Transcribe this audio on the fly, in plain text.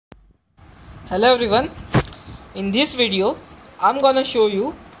Hello everyone, in this video I'm gonna show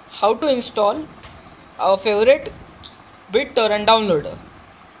you how to install our favorite BitTorrent downloader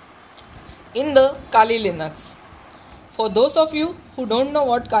in the Kali Linux. For those of you who don't know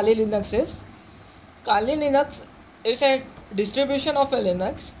what Kali Linux is a distribution of a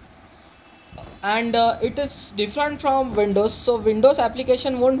Linux, and it is different from Windows. So Windows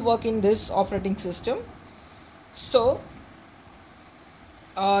application won't work in this operating system. So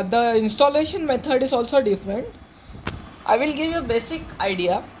the installation method is also different. I will give you a basic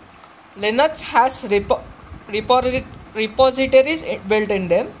idea. Linux has repositories built in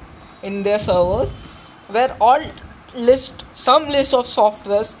them, in their servers, where some list of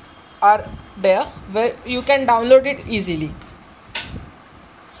softwares are there where you can download it easily.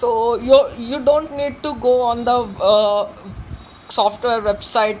 So you don't need to go on the software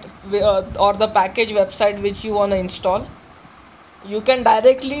website or the package website which you want to install. You can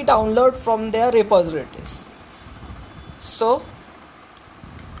directly download from their repositories. So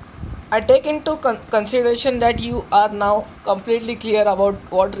I take into consideration that you are now completely clear about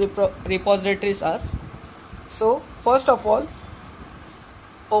what repositories are. So first of all,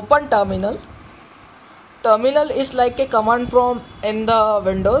 open terminal. Terminal is like a command prompt in the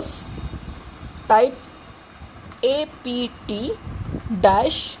Windows. Type apt-get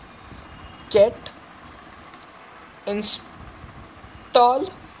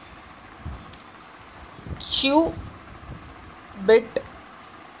install BitTorrent.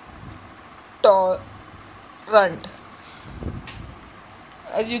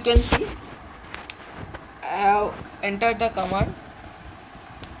 As you can see, I have entered the command.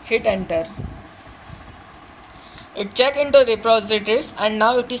 Hit enter. It check into repositories, and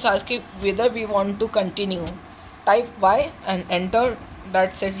now it is asking whether we want to continue. Type Y and enter.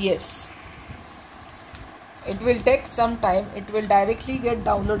 That says yes. It will take some time. It will directly get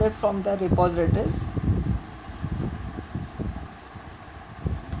downloaded from the repositories.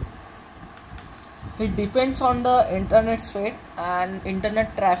 It depends on the internet speed and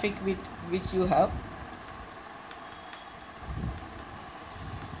internet traffic which you have.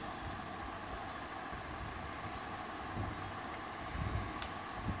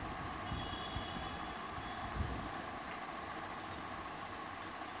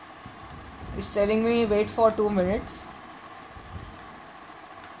 It's telling me wait for 2 minutes.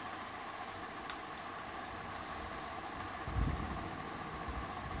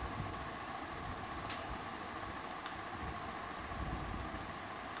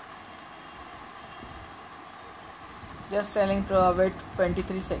 Just telling to wait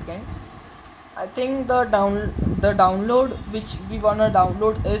 23 seconds. I think the download which we wanna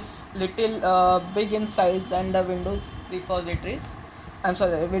download is little big in size than the Windows repositories. I'm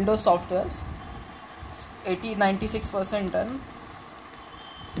sorry, Windows softwares. 96% done.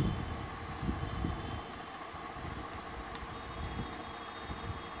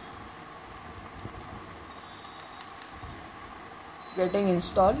 Getting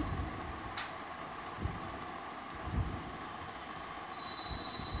installed.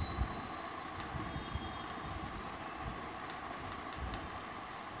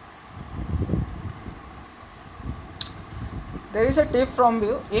 There is a tip from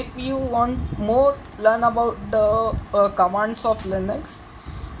you. If you want more learn about the commands of Linux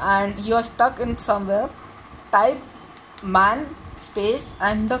and you are stuck in somewhere, type man space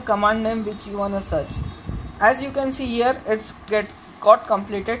and the command name which you want to search. As you can see here, it's got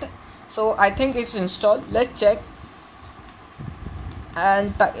completed. So I think it's installed. Let's check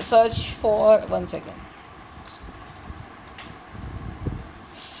and search for 1 second.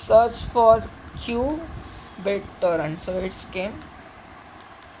 Search for BitTorrent. So it's came.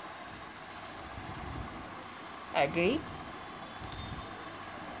 Agree.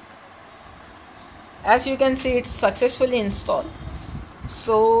 As you can see, it's successfully installed.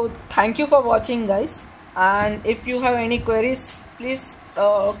 So thank you for watching, guys, and if you have any queries, please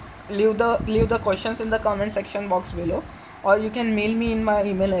leave the questions in the comment section box below, or you can mail me in my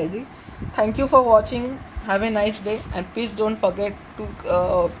email ID. Thank you for watching. Have a nice day, and please don't forget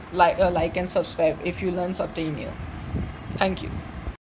to like and subscribe if you learn something new. Thank you.